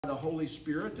the Holy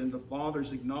Spirit and the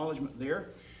Father's acknowledgement there,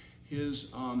 his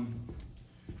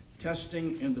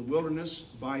testing in the wilderness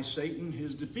by Satan,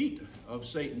 his defeat of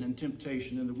Satan and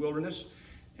temptation in the wilderness,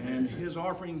 and his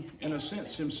offering, in a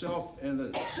sense, himself in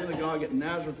the synagogue at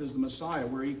Nazareth as the Messiah,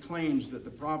 where he claims that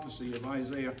the prophecy of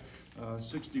Isaiah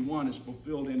 61 is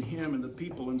fulfilled in him, and the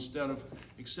people, instead of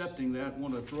accepting that,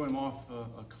 want to throw him off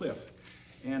a cliff.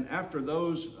 And after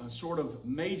those sort of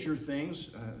major things,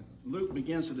 Luke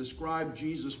begins to describe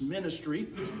Jesus' ministry,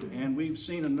 and we've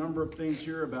seen a number of things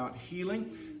here about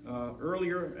healing.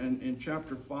 Earlier in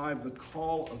chapter 5, the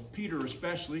call of Peter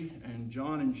especially, and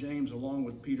John and James along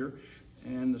with Peter.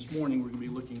 And this morning we're going to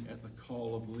be looking at the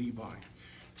call of Levi.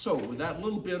 So with that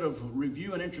little bit of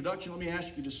review and introduction, let me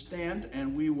ask you to stand,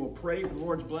 and we will pray for the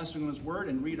Lord's blessing on his word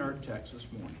and read our text this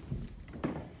morning.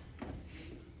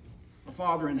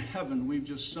 Father in heaven, we've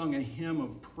just sung a hymn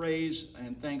of praise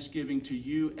and thanksgiving to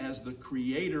you as the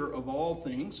creator of all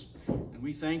things. And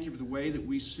we thank you for the way that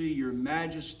we see your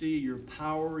majesty, your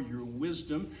power, your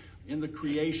wisdom in the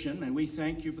creation. And we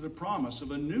thank you for the promise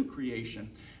of a new creation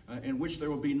in which there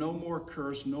will be no more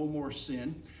curse, no more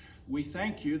sin. We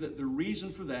thank you that the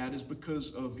reason for that is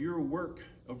because of your work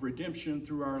of redemption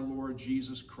through our Lord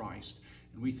Jesus Christ.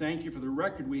 And we thank you for the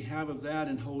record we have of that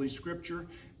in Holy Scripture,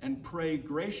 and pray,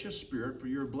 gracious Spirit, for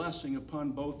your blessing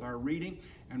upon both our reading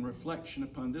and reflection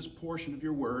upon this portion of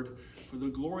your word, for the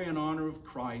glory and honor of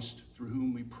Christ, through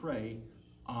whom we pray.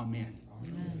 Amen.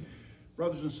 Amen.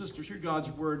 Brothers and sisters, hear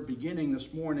God's word beginning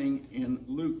this morning in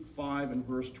Luke 5 and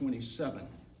verse 27.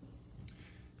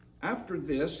 After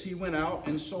this, he went out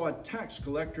and saw a tax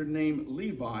collector named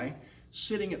Levi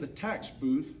sitting at the tax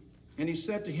booth, and he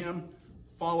said to him,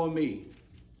 "Follow me."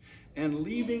 And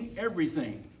leaving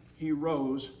everything, he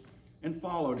rose and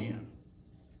followed him.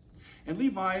 And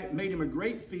Levi made him a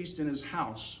great feast in his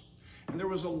house, and there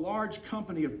was a large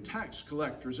company of tax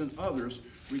collectors and others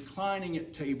reclining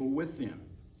at table with them.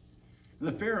 And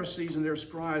the Pharisees and their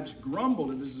scribes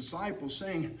grumbled at his disciples,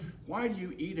 saying, "Why do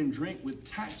you eat and drink with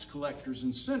tax collectors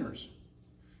and sinners?"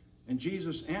 And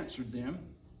Jesus answered them,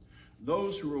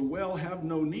 "Those who are well have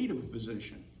no need of a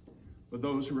physician, but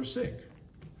those who are sick.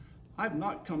 I have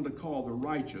not come to call the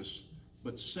righteous,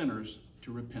 but sinners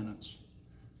to repentance."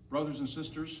 Brothers and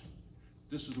sisters,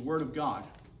 this is the word of God.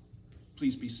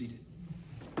 Please be seated.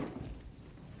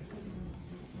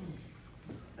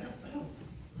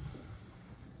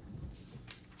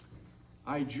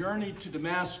 I journeyed to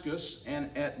Damascus,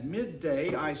 and at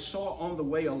midday I saw on the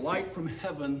way a light from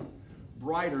heaven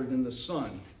brighter than the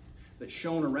sun that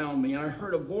shone around me. And I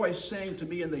heard a voice saying to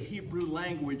me in the Hebrew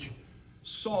language,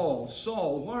 "Saul,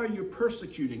 Saul, why are you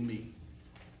persecuting me?"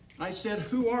 I said,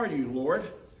 "Who are you, Lord?"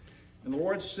 And the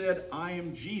Lord said, "I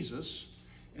am Jesus,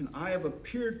 and I have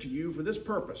appeared to you for this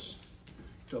purpose,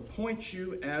 to appoint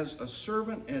you as a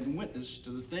servant and witness to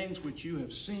the things which you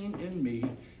have seen in me,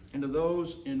 and to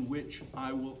those in which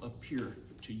I will appear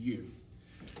to you."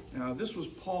 Now, this was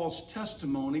Paul's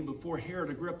testimony before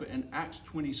Herod Agrippa in Acts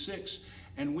 26,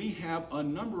 and we have a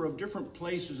number of different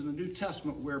places in the New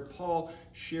Testament where Paul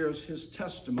shares his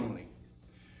testimony.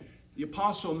 The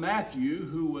Apostle Matthew,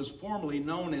 who was formerly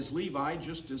known as Levi,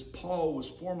 just as Paul was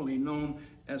formerly known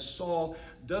as Saul,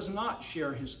 does not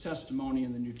share his testimony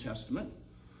in the New Testament.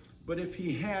 But if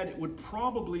he had, it would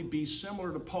probably be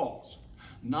similar to Paul's.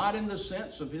 Not in the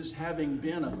sense of his having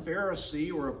been a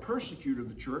Pharisee or a persecutor of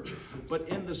the church, but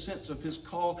in the sense of his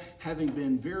call having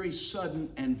been very sudden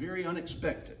and very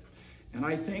unexpected. And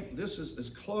I think this is as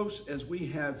close as we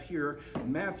have here.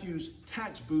 Matthew's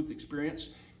tax booth experience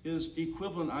is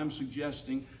equivalent, I'm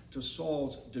suggesting, to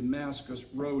Saul's Damascus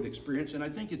road experience. And I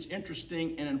think it's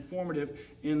interesting and informative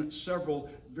in several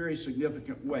very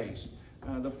significant ways.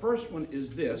 The first one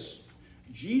is this: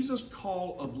 Jesus'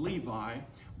 call of Levi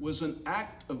was an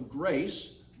act of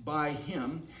grace by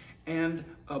him and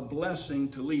a blessing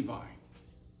to Levi.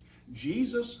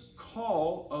 Jesus'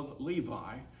 call of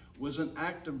Levi was an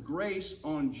act of grace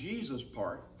on Jesus'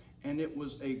 part, and it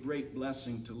was a great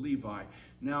blessing to Levi.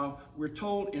 Now, we're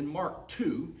told in Mark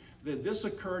 2 that this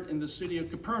occurred in the city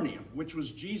of Capernaum, which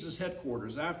was Jesus'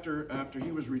 headquarters. After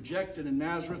he was rejected in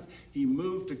Nazareth, he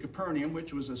moved to Capernaum,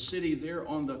 which was a city there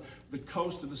on the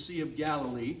coast of the Sea of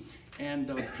Galilee.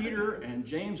 And Peter and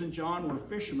James and John were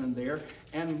fishermen there.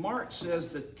 And Mark says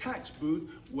the tax booth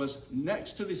was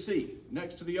next to the sea,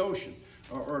 next to the ocean,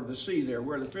 or the sea there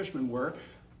where the fishermen were.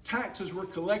 Taxes were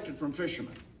collected from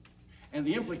fishermen. And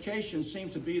the implication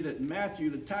seems to be that Matthew,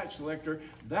 the tax collector,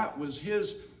 that was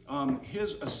his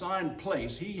assigned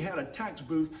place. He had a tax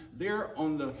booth there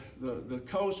on the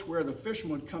coast where the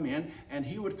fishermen would come in, and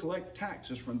he would collect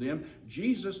taxes from them.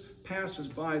 Jesus passes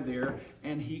by there,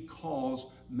 and he calls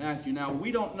Matthew. Now,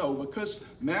 we don't know because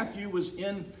Matthew was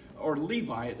in, or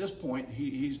Levi at this point,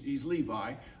 he's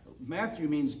Levi. Matthew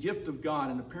means gift of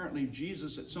God, and apparently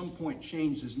Jesus at some point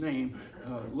changed his name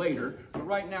later. But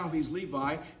right now he's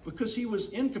Levi. Because he was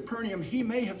in Capernaum, he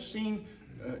may have seen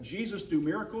Jesus do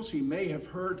miracles. He may have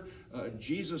heard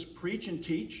Jesus preach and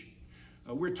teach.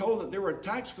 We're told that there were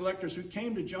tax collectors who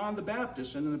came to John the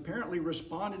Baptist and apparently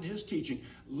responded to his teaching.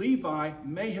 Levi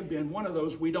may have been one of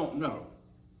those, we don't know.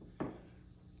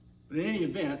 But in any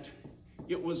event,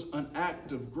 it was an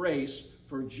act of grace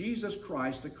for Jesus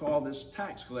Christ to call this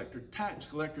tax collector. Tax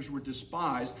collectors were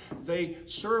despised. They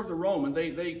served the Roman.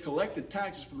 They collected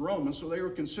taxes for the Romans, so they were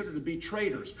considered to be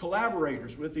traitors,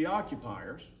 collaborators with the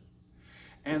occupiers.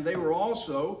 And they were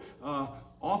also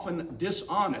often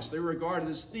dishonest. They were regarded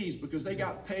as thieves because they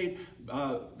got paid.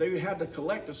 They had to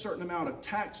collect a certain amount of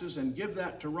taxes and give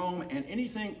that to Rome, and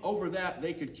anything over that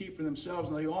they could keep for themselves,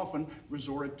 and they often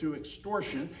resorted to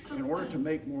extortion in order to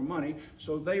make more money.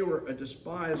 So they were a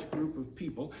despised group of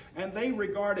people, and they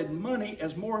regarded money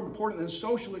as more important than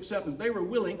social acceptance. They were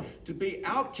willing to be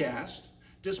outcast,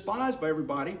 despised by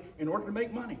everybody in order to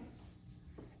make money.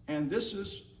 And this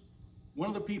is one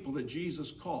of the people that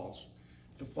Jesus calls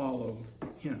to follow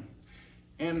him.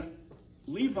 And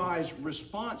Levi's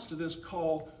response to this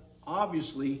call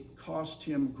obviously cost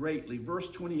him greatly. Verse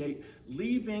 28,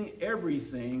 leaving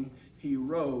everything, he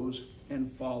rose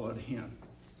and followed him.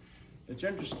 It's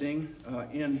interesting,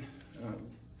 in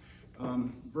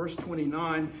verse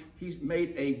 29, he's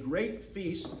made a great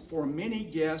feast for many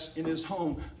guests in his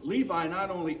home. Levi not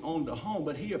only owned a home,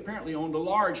 but he apparently owned a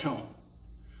large home,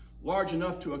 large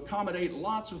enough to accommodate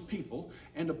lots of people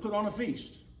and to put on a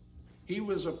feast. He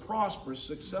was a prosperous,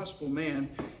 successful man,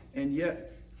 and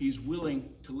yet he's willing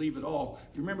to leave it all.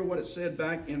 You remember what it said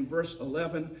back in verse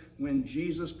 11 when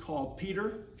Jesus called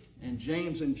Peter and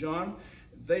James and John?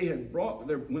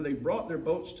 When they brought their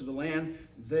boats to the land,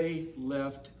 they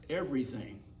left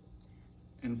everything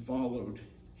and followed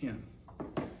him.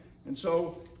 And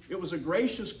so it was a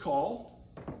gracious call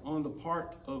on the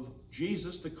part of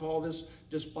Jesus to call this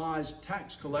despised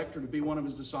tax collector to be one of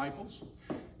his disciples.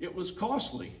 It was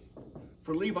costly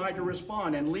for Levi to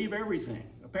respond and leave everything.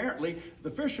 Apparently, the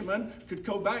fishermen could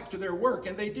go back to their work,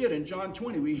 and they did. In John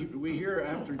 20, we hear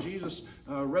after Jesus'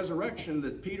 resurrection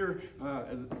that Peter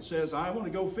says, I want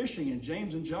to go fishing, and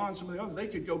James and John, some of the others, they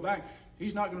could go back.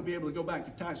 He's not going to be able to go back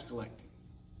to tax collecting.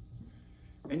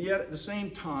 And yet, at the same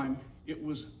time, it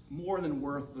was more than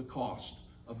worth the cost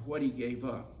of what he gave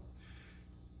up.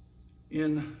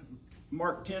 In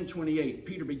Mark 10:28,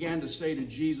 Peter began to say to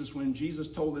Jesus when Jesus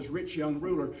told this rich young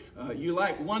ruler, you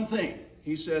lack one thing.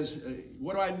 He says,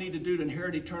 what do I need to do to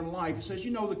inherit eternal life? He says,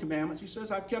 you know the commandments. He says,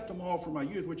 I've kept them all from my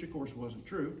youth, which of course wasn't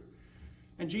true.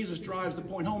 And Jesus drives the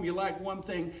point home. You lack one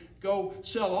thing. Go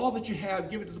sell all that you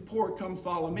have, give it to the poor, come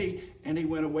follow me. And he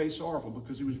went away sorrowful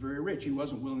because he was very rich. He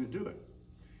wasn't willing to do it.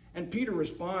 And Peter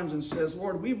responds and says,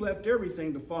 Lord, we've left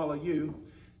everything to follow you.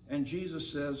 And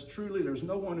Jesus says, truly, there's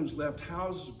no one who's left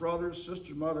houses, brothers,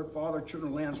 sisters, mother, father,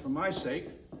 children, lands for my sake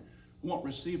won't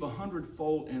receive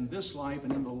 100-fold in this life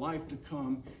and in the life to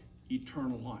come,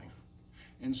 eternal life.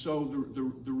 And so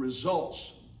the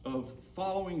results of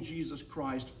following Jesus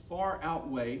Christ far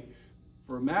outweigh,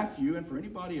 for Matthew and for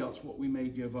anybody else, what we may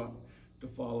give up to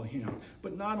follow him.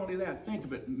 But not only that, think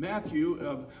of it.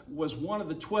 Matthew was one of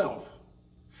the 12.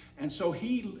 And so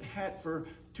he had, for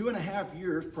 2.5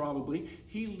 years probably,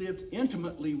 he lived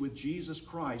intimately with Jesus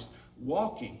Christ,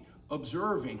 walking,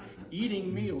 observing,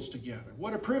 eating meals together.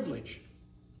 What a privilege.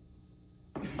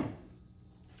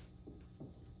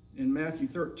 In Matthew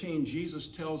 13, Jesus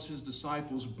tells his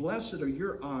disciples, blessed are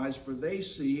your eyes, for they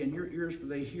see, and your ears, for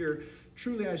they hear.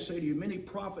 Truly I say to you, many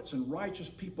prophets and righteous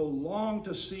people long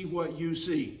to see what you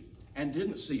see and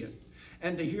didn't see it,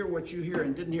 and to hear what you hear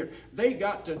and didn't hear. They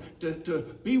got to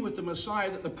be with the Messiah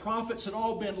that the prophets had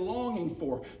all been longing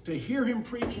for, to hear him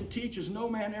preach and teach as no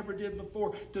man ever did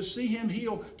before, to see him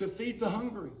heal, to feed the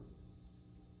hungry.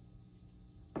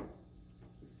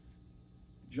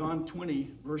 John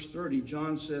 20, verse 30,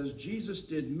 John says, Jesus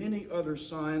did many other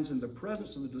signs in the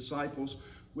presence of the disciples,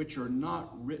 which are not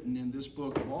written in this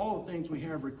book. Of all the things we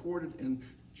have recorded in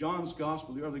John's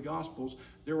gospel, the other gospels,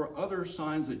 there were other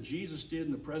signs that Jesus did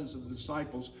in the presence of the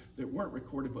disciples that weren't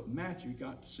recorded, but Matthew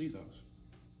got to see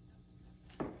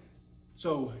those.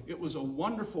 So it was a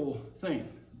wonderful thing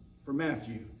for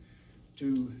Matthew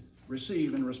to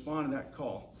receive and respond to that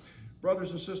call.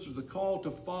 Brothers and sisters, the call to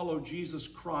follow Jesus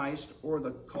Christ, or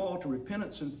the call to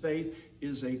repentance and faith,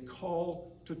 is a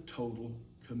call to total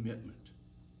commitment.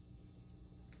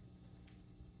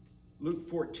 Luke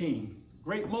 14,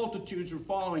 great multitudes were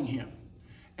following him.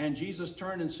 And Jesus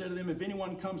turned and said to them, if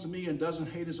anyone comes to me and doesn't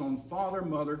hate his own father,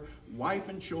 mother, wife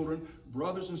and children,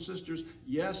 brothers and sisters,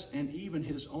 yes, and even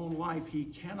his own life, he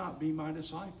cannot be my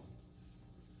disciple.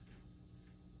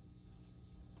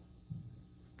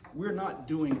 We're not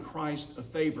doing Christ a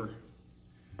favor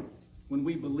when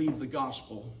we believe the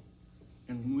gospel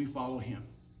and when we follow him.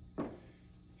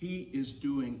 He is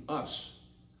doing us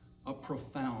a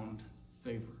profound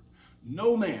favor.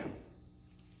 No man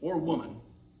or woman,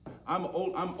 I'm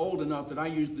old enough that I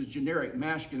use the generic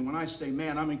masculine. When I say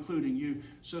man, I'm including you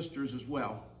sisters as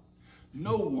well.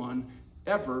 No one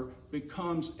ever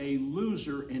becomes a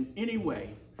loser in any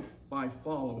way by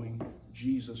following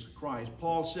Jesus Christ.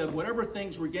 Paul said, whatever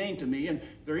things were gained to me, and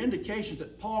there are indications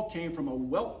that Paul came from a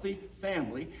wealthy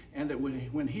family, and that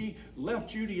when he left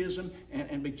Judaism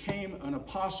and became an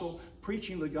apostle,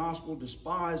 preaching the gospel,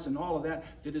 despised and all of that,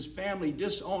 that his family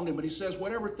disowned him. But he says,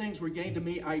 whatever things were gained to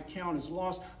me, I count as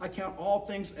loss. I count all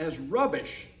things as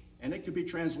rubbish. And it could be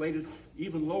translated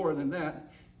even lower than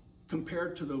that,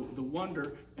 compared to the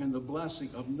wonder and the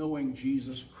blessing of knowing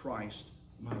Jesus Christ,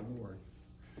 my Lord.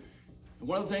 And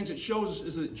one of the things it shows us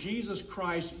is that Jesus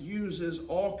Christ uses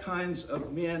all kinds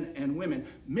of men and women,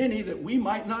 many that we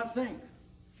might not think,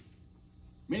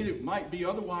 many that might be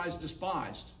otherwise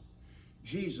despised.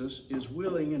 Jesus is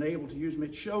willing and able to use them.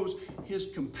 It shows his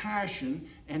compassion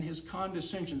and his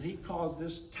condescension. He calls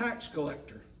this tax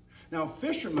collector. Now,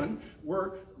 fishermen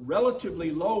were relatively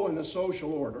low in the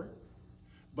social order,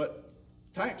 but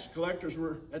tax collectors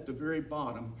were at the very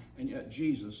bottom, and yet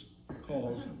Jesus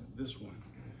calls this one.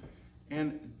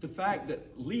 And the fact that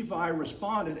Levi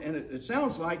responded, and it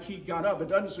sounds like he got up. It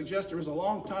doesn't suggest there was a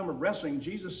long time of wrestling.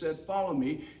 Jesus said, follow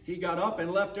me. He got up and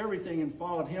left everything and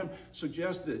followed him.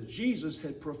 Suggests that Jesus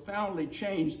had profoundly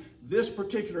changed this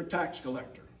particular tax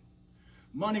collector.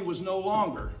 Money was no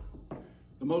longer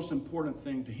the most important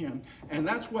thing to him. And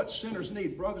that's what sinners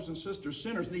need. Brothers and sisters,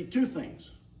 sinners need two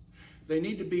things. They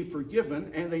need to be forgiven,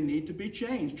 and they need to be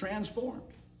changed, transformed.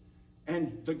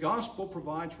 And the gospel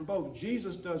provides for both.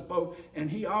 Jesus does both. And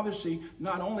he obviously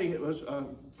not only was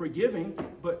forgiving,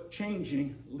 but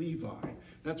changing Levi.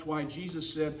 That's why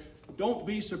Jesus said, don't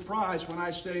be surprised when I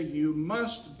say you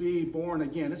must be born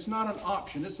again. It's not an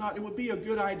option. It would be a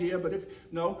good idea, but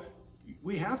no,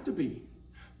 we have to be.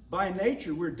 By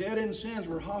nature, we're dead in sins.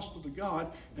 We're hostile to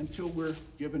God until we're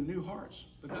given new hearts.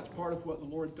 But that's part of what the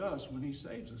Lord does when he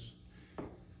saves us.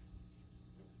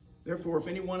 Therefore, if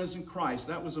anyone is in Christ,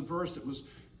 that was a verse that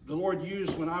the Lord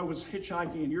used when I was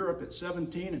hitchhiking in Europe at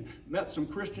 17 and met some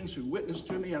Christians who witnessed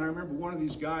to me. And I remember one of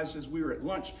these guys, as we were at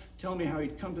lunch, telling me how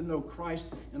he'd come to know Christ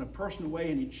in a personal way,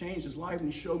 and he changed his life.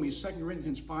 And he showed me 2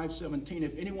 Corinthians 5:17.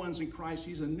 If anyone's in Christ,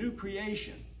 he's a new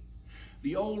creation.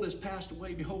 The old has passed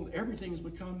away. Behold, everything's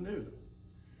become new.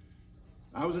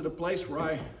 I was at a place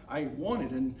where I wanted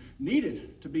and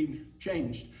needed to be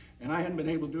changed. And I hadn't been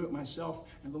able to do it myself.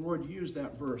 And the Lord used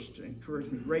that verse to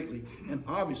encourage me greatly. And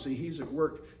obviously, he's at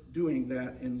work doing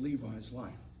that in Levi's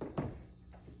life.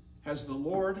 Has the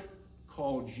Lord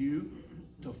called you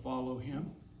to follow him?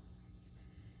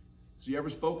 Has he ever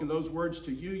spoken those words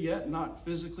to you yet? Not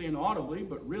physically and audibly,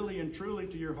 but really and truly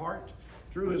to your heart?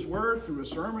 Through his word, through a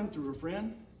sermon, through a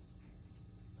friend?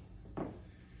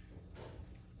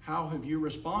 How have you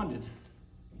responded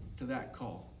to that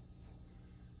call?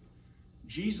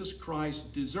 Jesus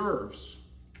Christ deserves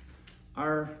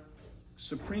our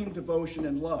supreme devotion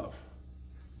and love.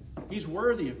 He's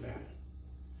worthy of that.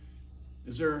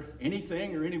 Is there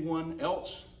anything or anyone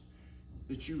else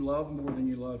that you love more than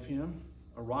you love him?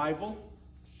 A rival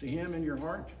to him in your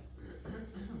heart?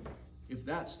 If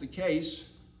that's the case,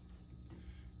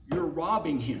 you're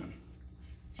robbing him.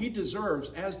 He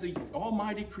deserves, as the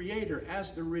Almighty Creator,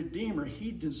 as the Redeemer,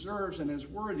 he deserves and is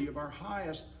worthy of our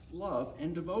highest love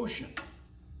and devotion.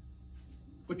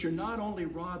 But you're not only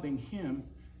robbing him,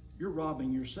 you're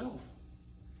robbing yourself.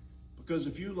 Because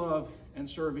if you love and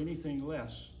serve anything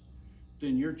less,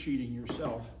 then you're cheating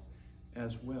yourself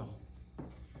as well.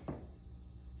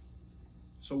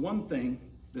 So one thing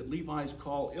that Levi's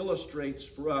call illustrates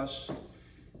for us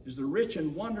is the rich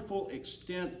and wonderful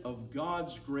extent of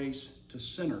God's grace to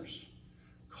sinners,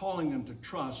 calling them to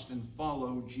trust and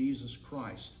follow Jesus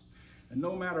Christ. And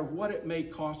no matter what it may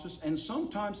cost us, and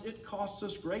sometimes it costs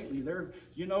us greatly. There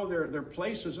are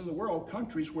places in the world,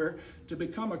 countries, where to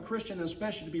become a Christian, and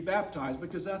especially to be baptized,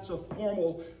 because that's a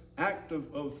formal act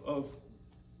of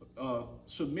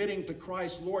submitting to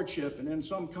Christ's lordship, and in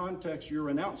some context you're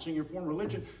renouncing your former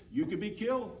religion, you could be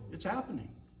killed. It's happening.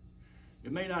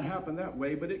 It may not happen that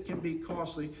way, but it can be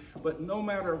costly. But no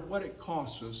matter what it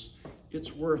costs us,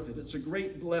 it's worth it. It's a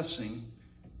great blessing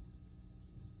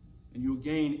and you'll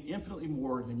gain infinitely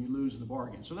more than you lose in the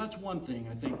bargain. So that's one thing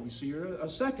I think we see here. A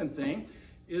second thing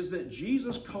is that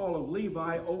Jesus' call of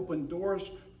Levi opened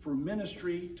doors for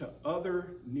ministry to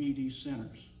other needy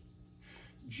sinners.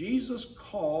 Jesus'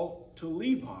 call to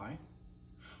Levi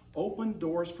opened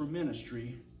doors for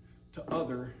ministry to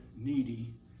other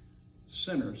needy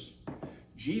sinners.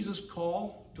 Jesus'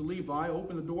 call to Levi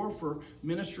opened the door for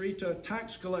ministry to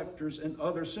tax collectors and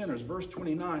other sinners. Verse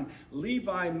 29,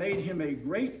 Levi made him a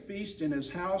great feast in his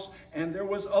house, and there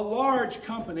was a large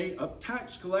company of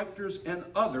tax collectors and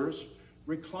others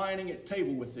reclining at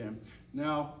table with them.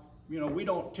 Now, we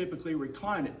don't typically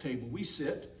recline at table. We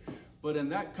sit. But in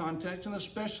that context, and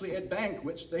especially at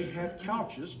banquets, they had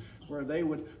couches where they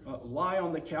would lie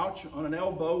on the couch on an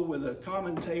elbow with a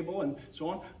common table and so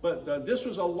on. But this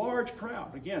was a large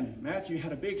crowd. Again, Matthew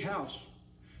had a big house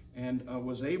and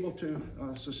was able to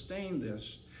sustain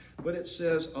this. But it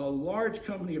says a large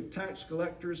company of tax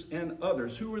collectors and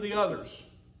others. Who were the others?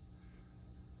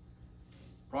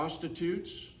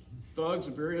 Prostitutes, thugs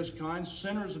of various kinds,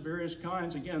 sinners of various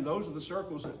kinds. Again, those are the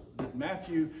circles that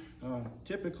Matthew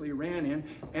typically ran in,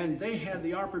 and they had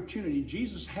the opportunity,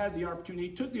 Jesus had the opportunity,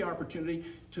 took the opportunity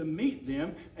to meet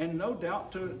them, and no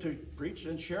doubt to preach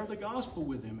and share the gospel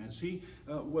with them as he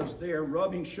was there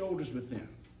rubbing shoulders with them.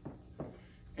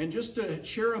 And just to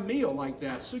share a meal like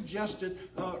that suggested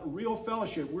real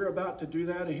fellowship. We're about to do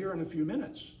that here in a few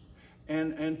minutes.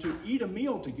 And to eat a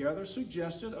meal together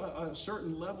suggested a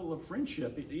certain level of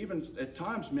friendship. It even at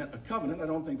times meant a covenant. I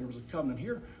don't think there was a covenant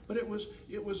here, but it was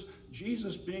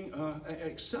Jesus being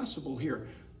accessible here.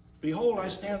 Behold, I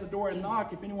stand at the door and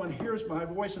knock. If anyone hears my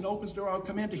voice and opens the door, I'll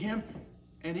come into him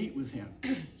and eat with him.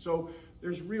 So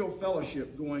there's real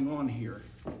fellowship going on here.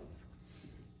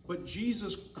 But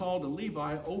Jesus' call to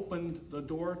Levi opened the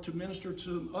door to minister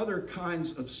to other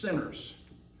kinds of sinners.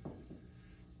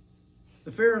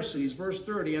 The Pharisees, verse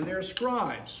 30, and their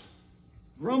scribes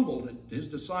grumbled at his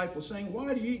disciples, saying,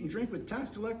 why do you eat and drink with tax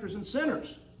collectors and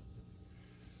sinners?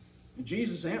 And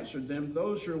Jesus answered them,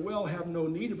 those who are well have no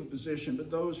need of a physician, but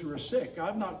those who are sick.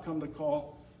 I've not come to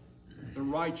call the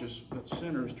righteous, but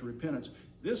sinners to repentance.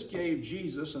 This gave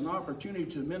Jesus an opportunity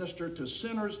to minister to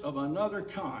sinners of another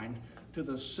kind, to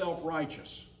the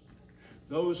self-righteous,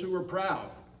 those who were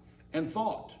proud and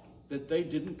thought that they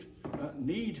didn't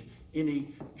need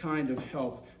any kind of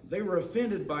help. They were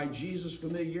offended by Jesus'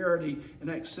 familiarity and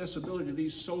accessibility to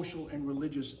these social and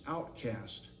religious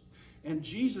outcasts. And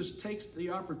Jesus takes the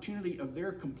opportunity of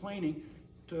their complaining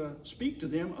to speak to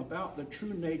them about the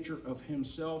true nature of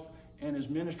himself and his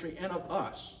ministry and of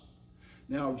us.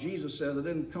 Now, Jesus says, I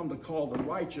didn't come to call the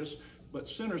righteous, but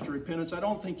sinners to repentance. I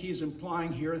don't think he's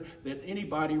implying here that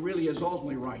anybody really is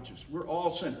ultimately righteous. We're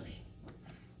all sinners.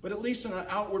 But at least in an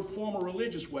outward formal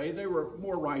religious way, they were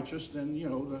more righteous than,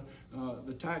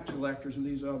 the tax collectors and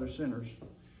these other sinners.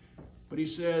 But he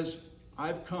says,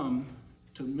 I've come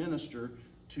to minister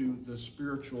to the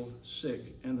spiritual sick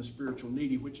and the spiritual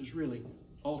needy, which is really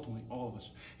ultimately all of us.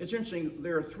 It's interesting,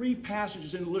 there are 3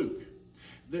 passages in Luke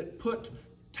that put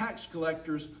tax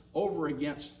collectors over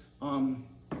against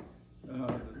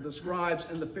the scribes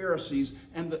and the Pharisees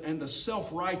and the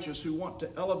self-righteous who want to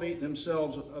elevate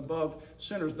themselves above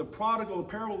sinners. The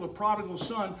parable of the prodigal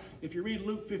son, if you read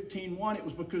Luke 15:1, it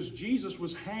was because Jesus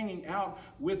was hanging out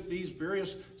with these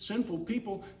various sinful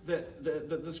people that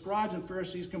the scribes and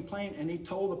Pharisees complained, and he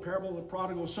told the parable of the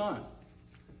prodigal son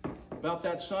about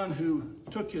that son who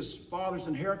took his father's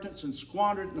inheritance and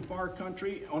squandered it in the far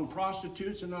country on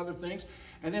prostitutes and other things.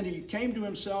 And then he came to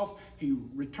himself, he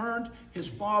returned. His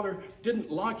father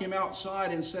didn't lock him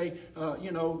outside and say,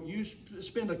 you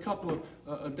spend a couple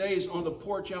of days on the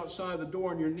porch outside the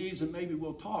door on your knees and maybe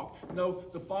we'll talk. No,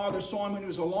 the father saw him when he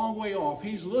was a long way off.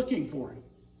 He's looking for him.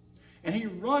 And he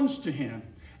runs to him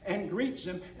and greets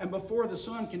him. And before the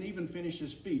son can even finish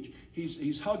his speech,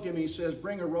 he's hugged him and he says,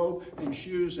 bring a robe and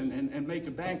shoes and make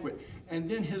a banquet. And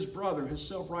then his brother, his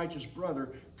self-righteous brother,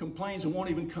 complains and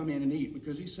won't even come in and eat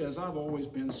because he says, I've always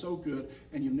been so good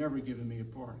and you've never given me a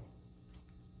party.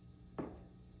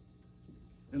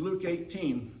 In Luke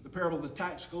 18, the parable of the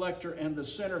tax collector and the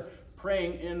sinner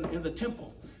praying in the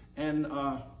temple. And,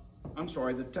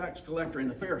 the tax collector and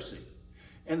the Pharisee.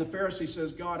 And the Pharisee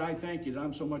says, God, I thank you that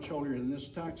I'm so much holier than this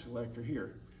tax collector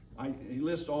here. He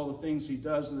lists all the things he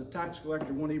does, and the tax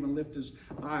collector won't even lift his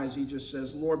eyes. He just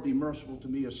says, Lord, be merciful to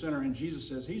me, a sinner. And Jesus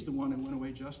says he's the one who went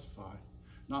away justified,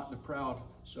 not the proud,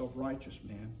 self-righteous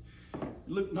man.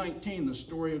 Luke 19, the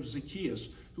story of Zacchaeus,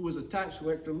 who was a tax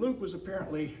collector. Luke was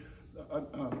apparently,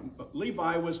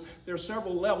 Levi was, there are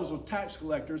several levels of tax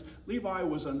collectors. Levi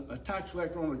was a tax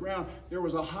collector on the ground. There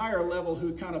was a higher level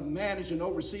who kind of managed and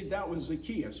overseed. That was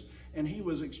Zacchaeus. and he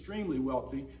was extremely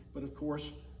wealthy. But of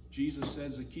course, Jesus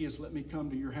said, Zacchaeus, let me come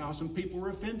to your house, and people were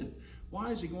offended.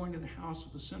 Why is he going to the house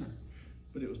of a sinner?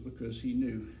 But it was because he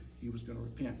knew he was going to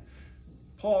repent.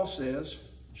 Paul says,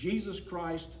 Jesus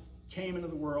Christ came into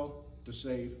the world to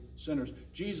save sinners.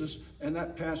 Jesus, and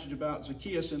that passage about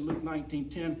Zacchaeus in Luke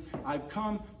 19:10, I've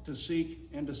come to seek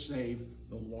and to save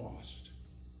the lost.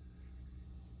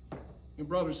 And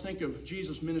brothers, think of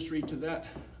Jesus' ministry to that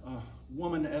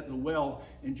woman at the well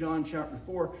in John chapter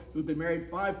 4, who'd been married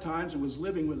 5 times and was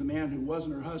living with a man who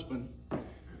wasn't her husband.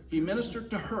 He ministered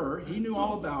to her. He knew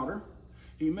all about her.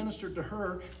 He ministered to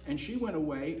her, and she went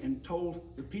away and told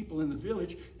the people in the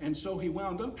village, and so he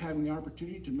wound up having the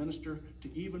opportunity to minister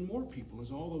to even more people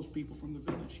as all those people from the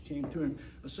village came to him.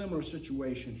 A similar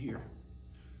situation here.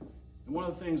 And one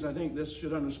of the things I think this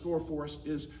should underscore for us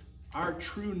is our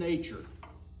true nature.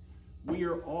 We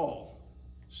are all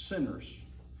sinners,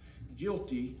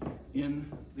 guilty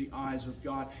in the eyes of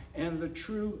God. And the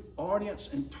true audience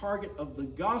and target of the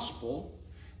gospel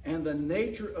and the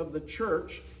nature of the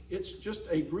church, it's just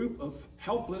a group of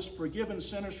helpless, forgiven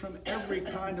sinners from every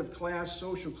kind of class,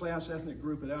 social class, ethnic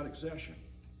group without exception.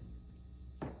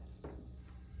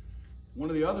 One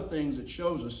of the other things it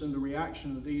shows us in the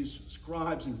reaction of these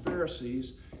scribes and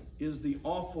Pharisees is the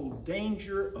awful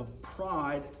danger of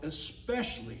pride,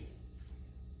 especially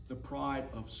the pride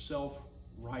of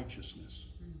self-righteousness.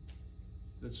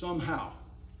 That somehow,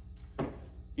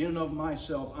 in and of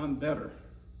myself, I'm better.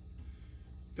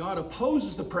 God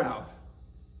opposes the proud.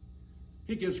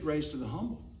 He gives grace to the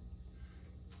humble.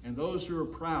 And those who are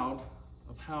proud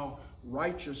of how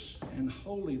righteous and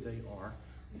holy they are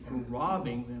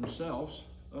robbing themselves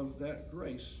of that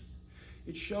grace.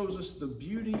 It shows us the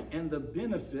beauty and the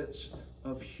benefits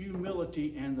of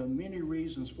humility and the many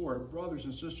reasons for it. Brothers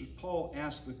and sisters, Paul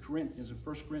asked the Corinthians in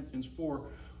 1 Corinthians 4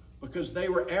 because they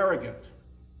were arrogant.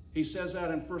 He says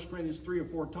that in 1 Corinthians 3 or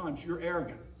 4 times, you're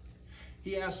arrogant.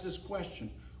 He asked this question,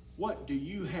 what do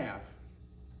you have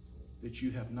that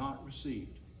you have not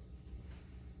received?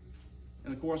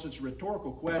 And of course, it's a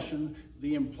rhetorical question.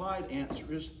 The implied answer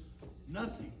is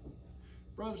nothing.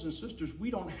 Brothers and sisters,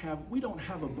 we don't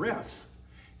have a breath.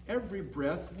 Every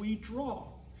breath we draw,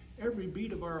 every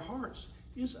beat of our hearts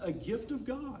is a gift of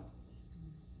God.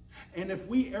 And if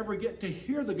we ever get to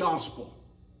hear the gospel,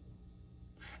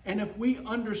 and if we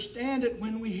understand it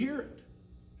when we hear it,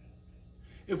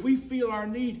 if we feel our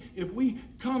need, if we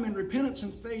come in repentance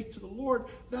and faith to the Lord,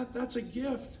 that's a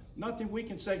gift. Nothing we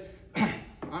can say,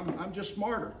 I'm just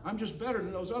smarter. I'm just better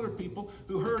than those other people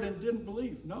who heard and didn't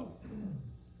believe. No.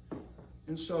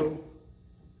 And so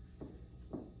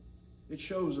it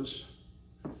shows us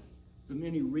the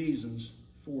many reasons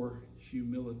for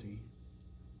humility.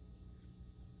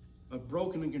 A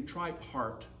broken and contrite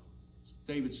heart,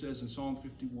 David says in Psalm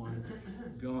 51,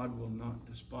 God will not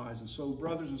despise. And so,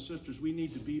 brothers and sisters, we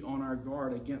need to be on our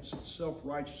guard against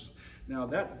self-righteousness. Now,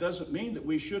 that doesn't mean that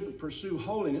we shouldn't pursue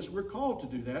holiness. We're called to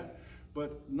do that,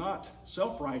 but not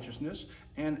self-righteousness.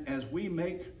 And as we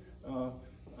make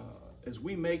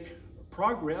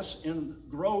progress in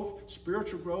growth,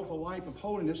 spiritual growth, a life of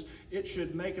holiness, it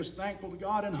should make us thankful to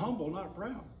God and humble, not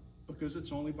proud, because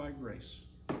it's only by grace.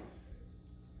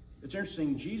 It's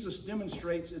interesting, Jesus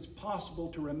demonstrates it's possible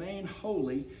to remain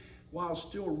holy while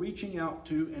still reaching out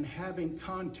to and having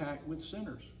contact with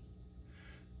sinners.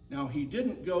 Now, he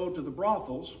didn't go to the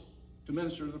brothels to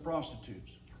minister to the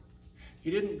prostitutes.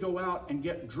 He didn't go out and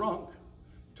get drunk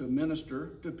to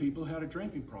minister to people who had a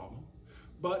drinking problem.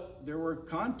 But there were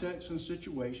contexts and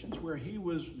situations where he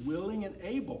was willing and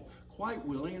able, quite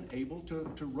willing and able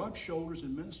to rub shoulders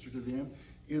and minister to them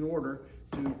in order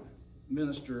to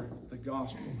minister the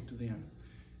gospel to them.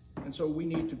 And so we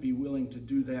need to be willing to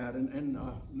do that and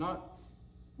not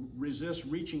resist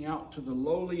reaching out to the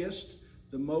lowliest,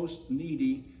 the most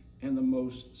needy, and the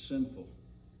most sinful.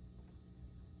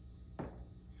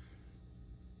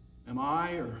 Am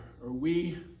I or are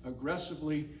we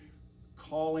aggressively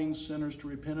calling sinners to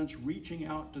repentance, reaching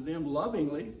out to them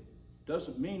lovingly?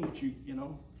 Doesn't mean that you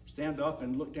stand up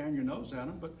and look down your nose at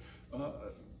them, but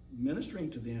ministering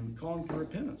to them, calling to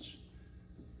repentance.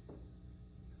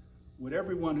 Would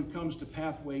everyone who comes to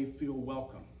Pathway feel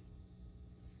welcome?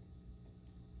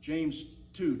 James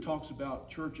 2 talks about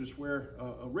churches where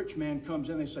a rich man comes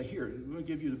in, they say, here, we're going to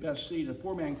give you the best seat. A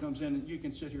poor man comes in and you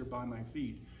can sit here by my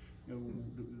feet.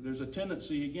 There's a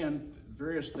tendency, again,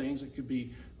 various things. It could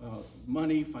be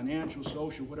money, financial,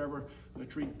 social, whatever,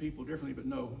 treat people differently. But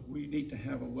no, we need to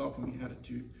have a welcoming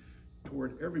attitude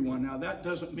toward everyone. Now, that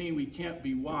doesn't mean we can't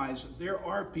be wise. There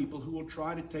are people who will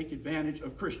try to take advantage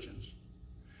of Christians.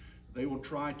 They will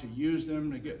try to use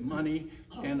them to get money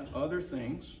and other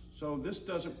things. So this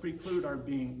doesn't preclude our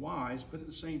being wise, but at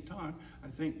the same time, I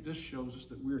think this shows us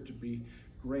that we're to be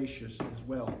gracious as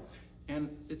well.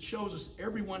 And it shows us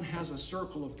everyone has a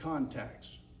circle of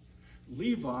contacts.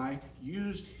 Levi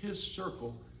used his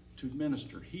circle to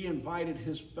minister. He invited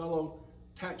his fellow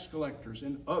tax collectors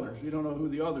and others. We don't know who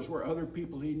the others were, other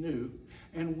people he knew.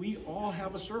 And we all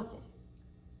have a circle.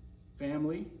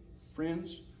 Family,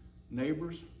 friends,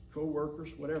 neighbors, co-workers,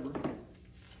 whatever.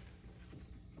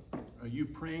 Are you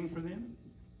praying for them?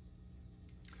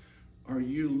 Are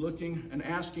you looking and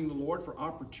asking the Lord for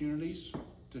opportunities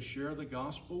to share the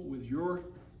gospel with your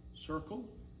circle?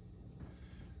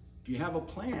 Do you have a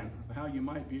plan of how you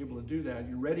might be able to do that?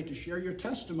 You're ready to share your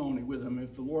testimony with them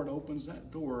if the Lord opens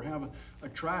that door, or have a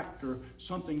tract or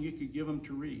something you could give them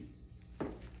to read.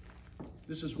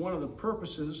 This is one of the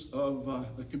purposes of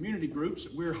the community groups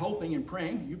that we're hoping and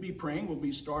praying. You be praying. We'll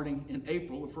be starting in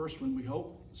April, the first one we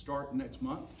hope, start next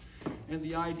month. And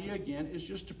the idea, again, is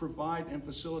just to provide and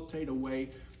facilitate a way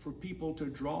for people to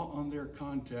draw on their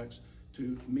context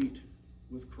to meet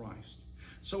with Christ.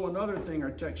 So another thing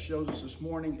our text shows us this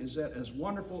morning is that as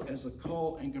wonderful as the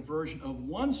call and conversion of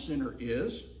one sinner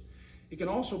is, it can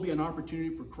also be an opportunity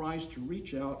for Christ to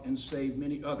reach out and save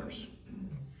many others.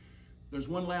 There's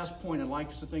one last point I'd like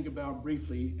us to think about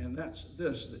briefly, and that's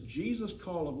this, that Jesus'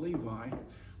 call of Levi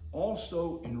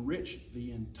also enriched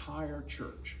the entire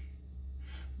church.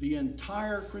 The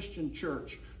entire Christian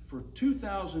church for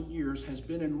 2,000 years has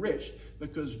been enriched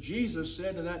because Jesus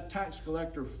said to that tax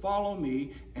collector, "Follow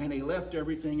me," and he left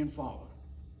everything and followed.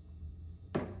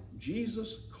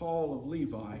 Jesus' call of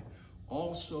Levi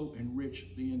also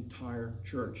enriched the entire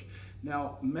church.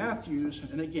 Now, Matthew's,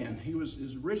 and again,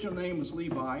 his original name was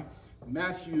Levi.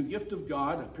 Matthew, gift of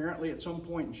God. Apparently at some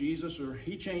point Jesus, or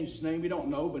he changed his name, we don't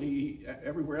know, but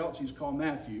everywhere else he's called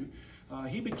Matthew.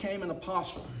 He became an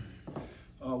apostle.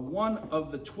 One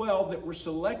of the 12 that were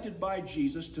selected by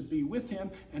Jesus to be with him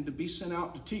and to be sent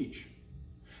out to teach.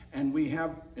 And we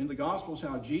have in the Gospels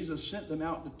how Jesus sent them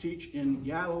out to teach in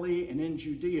Galilee and in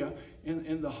Judea,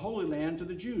 in the Holy Land to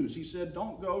the Jews. He said,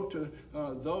 don't go to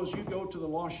those, you go to the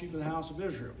lost sheep of the house of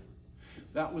Israel.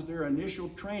 That was their initial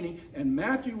training. And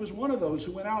Matthew was one of those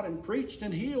who went out and preached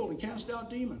and healed and cast out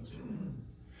demons.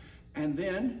 And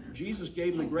then Jesus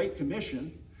gave him the Great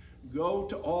Commission, go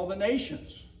to all the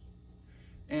nations.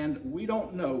 And we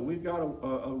don't know. We've got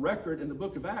a record in the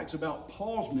book of Acts about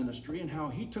Paul's ministry and how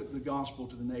he took the gospel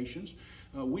to the nations.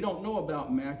 We don't know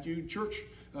about Matthew. Church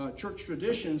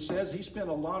tradition says he spent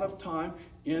a lot of time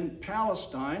in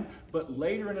Palestine, but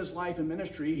later in his life and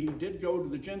ministry, he did go to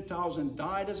the Gentiles and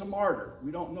died as a martyr.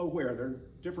 We don't know where. There are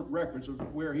different records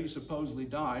of where he supposedly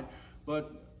died,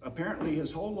 but apparently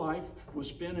his whole life was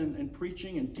spent in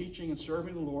preaching and teaching and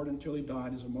serving the Lord until he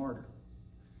died as a martyr.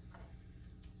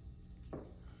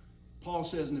 Paul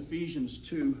says in Ephesians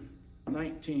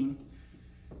 2:19,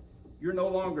 you're no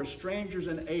longer strangers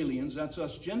and aliens. That's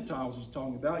us Gentiles he's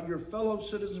talking about. You're fellow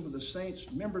citizens with the saints,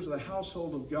 members of the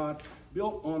household of God,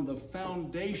 built on the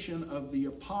foundation of the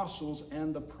apostles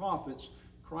and the prophets,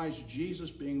 Christ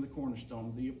Jesus being the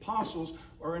cornerstone. The apostles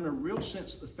are in a real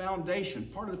sense the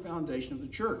foundation, part of the foundation of the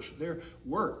church. Their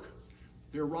work,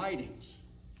 their writings.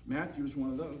 Matthew is one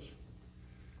of those.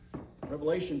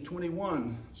 Revelation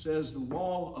 21 says the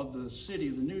wall of the city,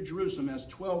 the New Jerusalem, has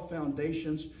 12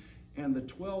 foundations, and the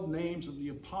 12 names of the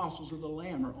apostles of the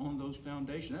Lamb are on those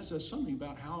foundations. That says something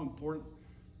about how important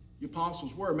the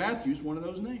apostles were. Matthew's one of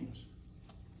those names.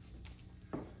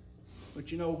 But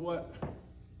you know what?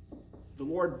 The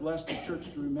Lord blessed the church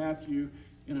through Matthew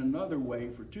in another way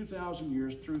for 2,000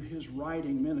 years through his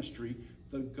writing ministry,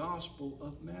 the Gospel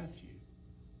of Matthew.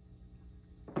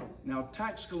 Now,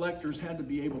 tax collectors had to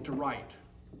be able to write.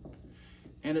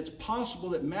 And it's possible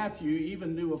that Matthew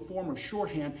even knew a form of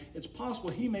shorthand. It's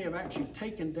possible he may have actually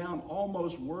taken down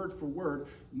almost word for word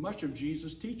much of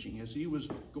Jesus' teaching as he was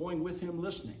going with him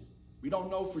listening. We don't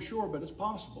know for sure, but it's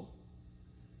possible.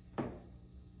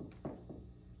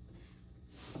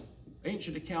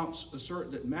 Ancient accounts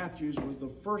assert that Matthew's was the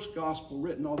first gospel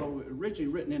written, although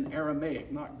originally written in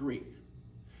Aramaic, not Greek.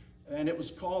 And it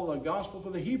was called the Gospel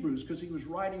for the Hebrews because he was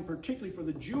writing particularly for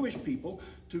the Jewish people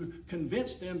to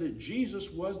convince them that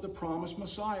Jesus was the promised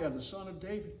Messiah, the son of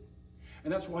David.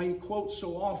 And that's why he quotes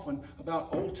so often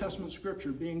about Old Testament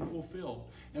scripture being fulfilled.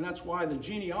 And that's why the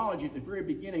genealogy at the very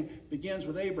beginning begins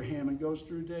with Abraham and goes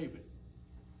through David.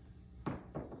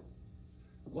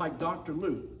 Like Dr.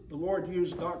 Luke, the Lord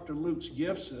used Dr. Luke's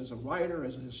gifts as a writer,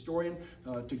 as a historian,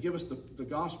 to give us the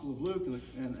Gospel of Luke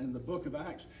and the book of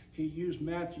Acts. He used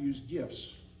Matthew's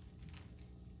gifts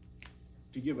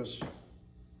to give us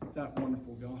that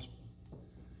wonderful gospel.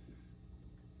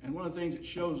 And one of the things it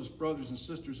shows us, brothers and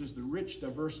sisters, is the rich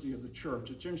diversity of the church.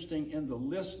 It's interesting, in the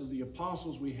list of the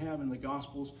apostles we have in the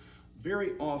Gospels,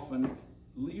 very often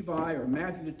Levi, or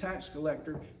Matthew the tax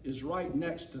collector, is right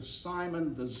next to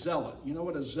Simon the zealot. You know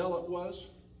what a zealot was?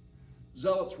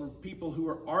 Zealots were people who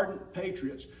were ardent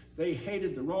patriots. They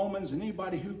hated the Romans and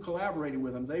anybody who collaborated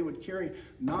with them. They would carry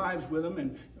knives with them,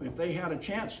 and if they had a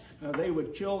chance, they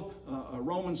would kill a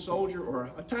Roman soldier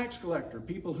or a tax collector,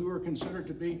 people who were considered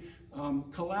to be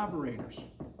collaborators.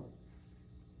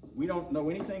 We don't know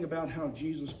anything about how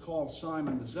Jesus called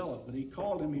Simon the zealot, but he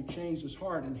called him, he changed his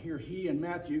heart, and here he and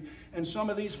Matthew and some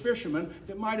of these fishermen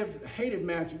that might have hated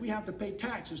Matthew, we have to pay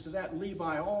taxes to that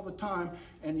Levi all the time,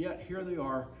 and yet here they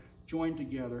are, joined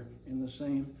together in the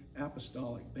same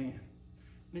apostolic band.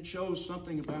 And it shows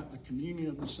something about the communion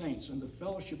of the saints and the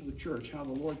fellowship of the church, how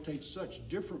the Lord takes such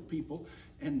different people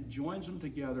and joins them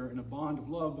together in a bond of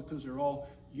love because they're all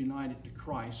united to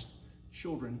Christ,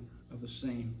 children of the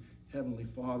same Heavenly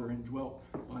Father, and dwelt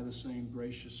by the same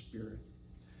gracious Spirit.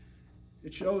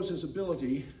 It shows his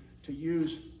ability to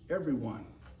use everyone,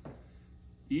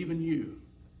 even you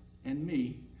and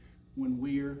me, when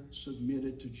we are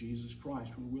submitted to Jesus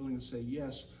Christ. We're willing to say,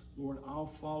 yes, Lord,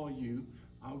 I'll follow you.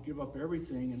 I'll give up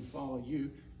everything and follow you,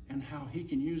 and how he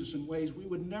can use us in ways we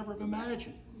would never have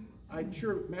imagined. I'm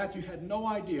sure Matthew had no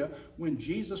idea when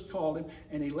Jesus called him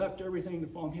and he left everything to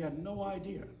follow him. He had no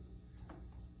idea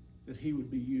that he would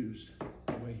be used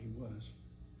the way he was.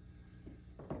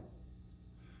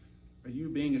 Are you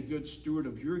being a good steward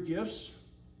of your gifts,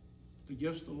 the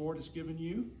gifts the Lord has given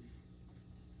you?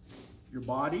 Your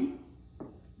body,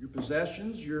 your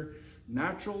possessions, your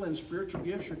natural and spiritual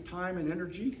gifts, your time and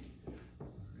energy?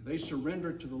 They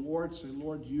surrender to the Lord, say,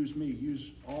 Lord, use me,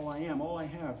 use all I am, all I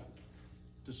have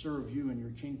to serve you and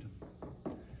your kingdom.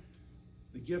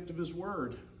 The gift of his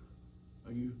word.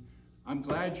 I'm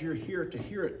glad you're here to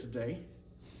hear it today.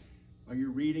 Are you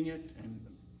reading it, and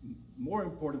more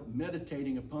important,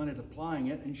 meditating upon it, applying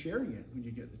it, and sharing it when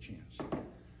you get the chance?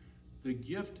 The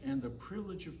gift and the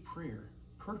privilege of prayer,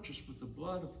 purchased with the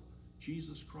blood of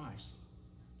Jesus Christ.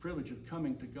 Privilege of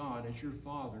coming to God as your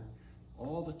Father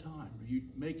all the time. Are you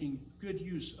making good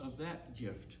use of that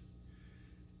gift?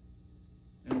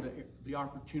 And the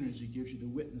opportunities he gives you to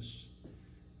witness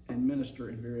and minister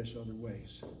in various other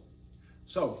ways.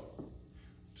 So,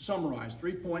 to summarize,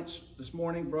 3 points this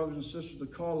morning, brothers and sisters. The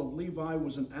call of Levi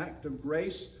was an act of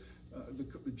grace.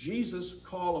 Jesus'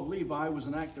 call of Levi was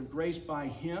an act of grace by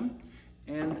him,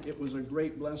 and it was a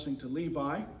great blessing to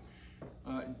Levi.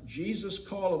 Jesus'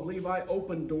 call of Levi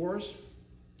opened doors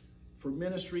for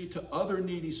ministry to other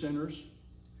needy sinners,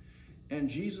 and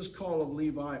Jesus' call of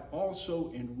Levi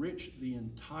also enriched the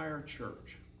entire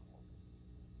church.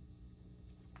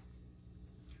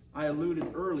 I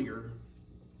alluded earlier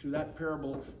to that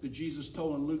parable that Jesus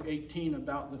told in Luke 18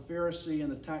 about the Pharisee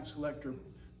and the tax collector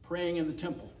praying in the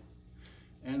temple.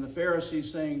 And the Pharisee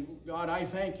saying, God, I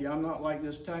thank you. I'm not like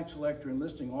this tax collector, and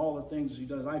listing all the things he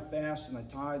does. I fast and I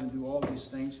tithe and do all these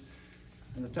things.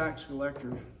 And the tax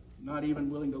collector, not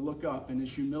even willing to look up in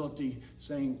his humility,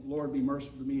 saying, Lord, be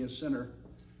merciful to me, a sinner.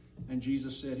 And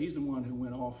Jesus said, he's the one who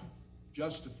went off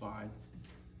justified.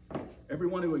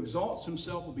 Everyone who exalts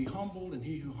himself will be humbled, and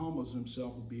he who humbles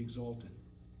himself will be exalted.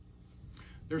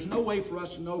 There's no way for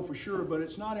us to know for sure, but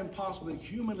it's not impossible that,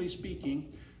 humanly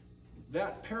speaking,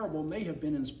 that parable may have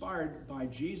been inspired by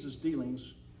Jesus'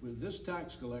 dealings with this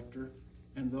tax collector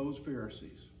and those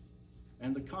Pharisees,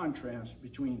 and the contrast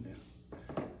between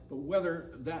them. But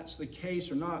whether that's the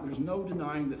case or not, there's no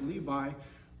denying that Levi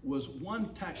was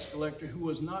one tax collector who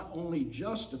was not only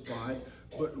justified,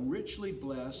 but richly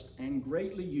blessed and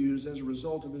greatly used as a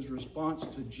result of his response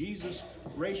to Jesus'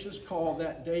 gracious call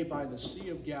that day by the Sea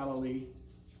of Galilee,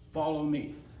 follow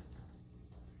me.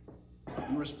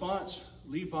 In response,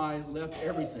 Levi left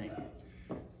everything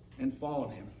and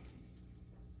followed him.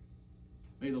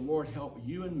 May the Lord help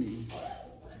you and me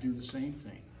to do the same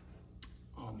thing.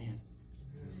 Amen.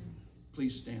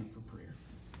 Please stand for prayer.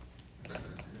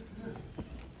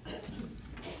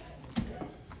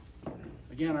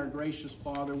 Again, our gracious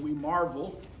Father, we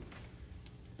marvel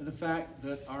at the fact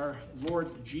that our Lord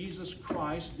Jesus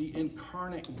Christ, the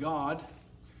incarnate God,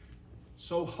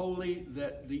 so holy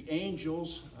that the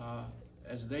angels,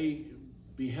 as they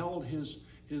beheld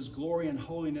his glory and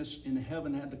holiness in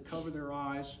heaven, had to cover their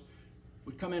eyes,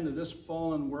 would come into this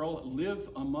fallen world, live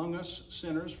among us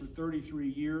sinners for 33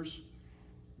 years,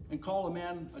 and call a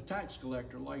man, a tax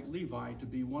collector like Levi, to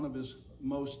be one of his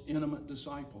most intimate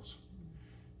disciples.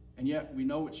 And yet we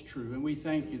know it's true, and we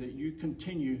thank you that you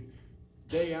continue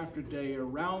day after day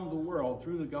around the world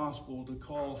through the gospel to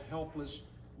call helpless,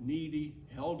 needy,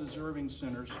 hell-deserving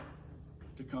sinners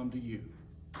to come to you.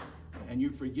 And you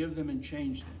forgive them and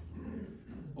change them.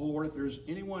 Oh Lord, if there's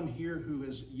anyone here who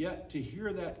has yet to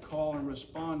hear that call and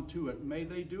respond to it, may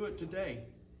they do it today.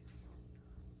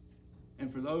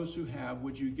 And for those who have,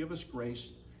 would you give us grace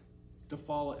to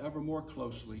follow ever more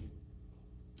closely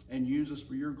and use us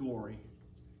for your glory.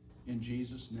 In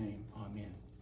Jesus' name, amen.